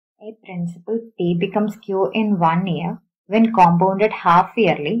A principal P becomes Q in 1 year when compounded half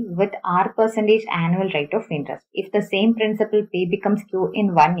yearly with R percentage annual rate of interest. If the same principal P becomes Q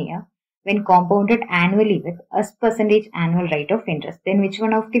in 1 year when compounded annually with S percentage annual rate of interest, then which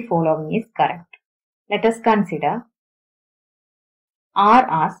one of the following is correct? Let us consider R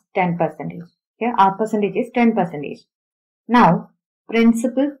as 10%. Okay, R percentage is 10%. Now,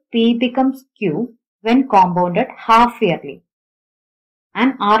 principal P becomes Q when compounded half yearly.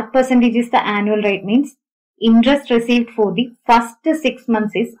 And R percentage is the annual rate, means interest received for the first 6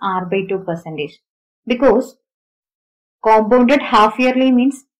 months is R by 2%. Because compounded half yearly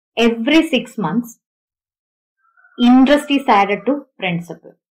means every 6 months interest is added to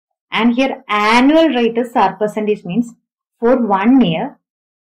principal. And here annual rate is R percentage, means for 1 year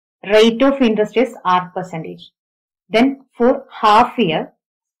rate of interest is R percentage. Then for half year,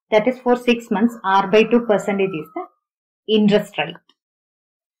 that is for 6 months, R by 2% is the interest rate.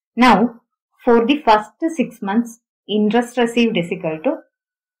 Now, for the first 6 months, interest received is equal to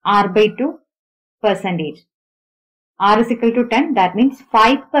R by 2%. R is equal to 10, that means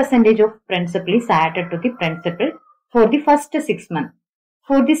 5% of principal is added to the principal for the first 6 months.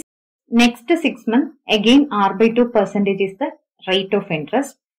 For this next 6 months, again R by 2% is the rate of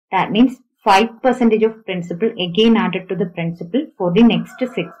interest. That means 5% of principal again added to the principal for the next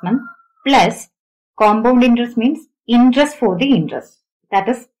 6 months plus compound interest means interest for the interest. That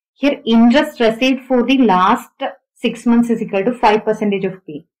is, here interest received for the last 6 months is equal to 5% of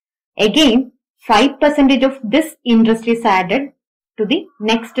P. Again, 5% of this interest is added to the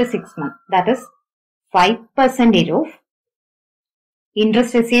next 6 months. That is, 5% of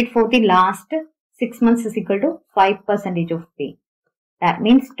interest received for the last 6 months is equal to 5% of P. That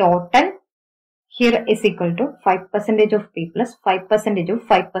means total here is equal to 5% of P plus 5% of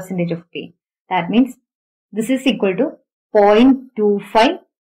 5% of P. That means this is equal to 0.25%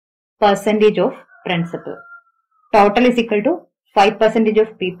 of principal. Total is equal to 5%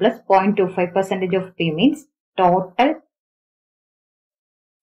 of P plus 0.25% of P, means total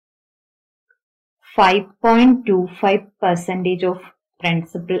 5.25% of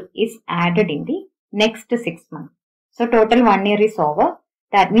principal is added in the next 6 months. So total 1 year is over.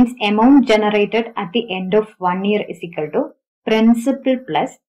 That means amount generated at the end of 1 year is equal to principal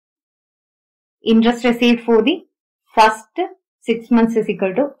plus interest received for the first 6 months is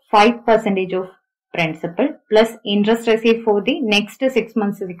equal to 5% of principal plus interest received for the next 6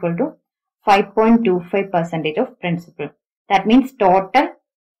 months is equal to 5.25% of principal. That means total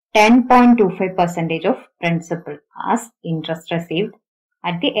 10.25% of principal as interest received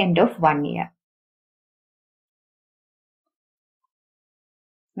at the end of 1 year.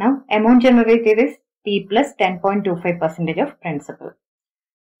 Now, amount generated is P plus 10.25% of principal.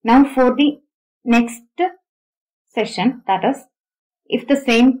 Now, for the next session, that is, if the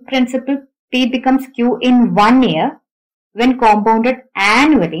same principal P becomes Q in 1 year when compounded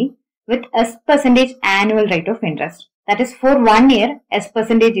annually with S percentage annual rate of interest. That is, for 1 year, S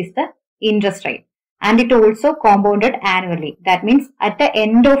percentage is the interest rate and it also compounded annually. That means at the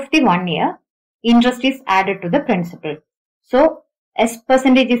end of the 1 year, interest is added to the principal. So, S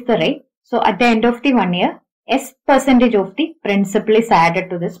percentage is the rate. So, at the end of the 1 year, S percentage of the principal is added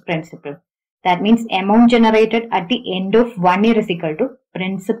to this principal. That means amount generated at the end of 1 year is equal to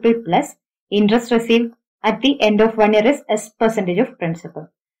principal plus interest received at the end of 1 year is S percentage of principal.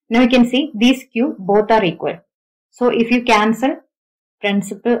 Now, you can see these Q both are equal. So, if you cancel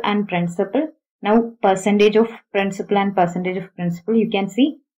principal and principal, now percentage of principal and percentage of principal, you can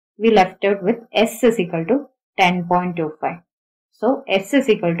see we left out with S is equal to 10.25. So, S is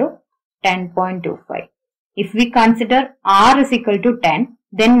equal to 10.25. If we consider R is equal to 10,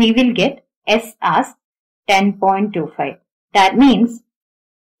 then we will get S as 10.25. That means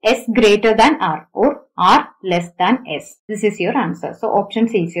S greater than R or R less than S. This is your answer. So, option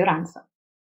C is your answer.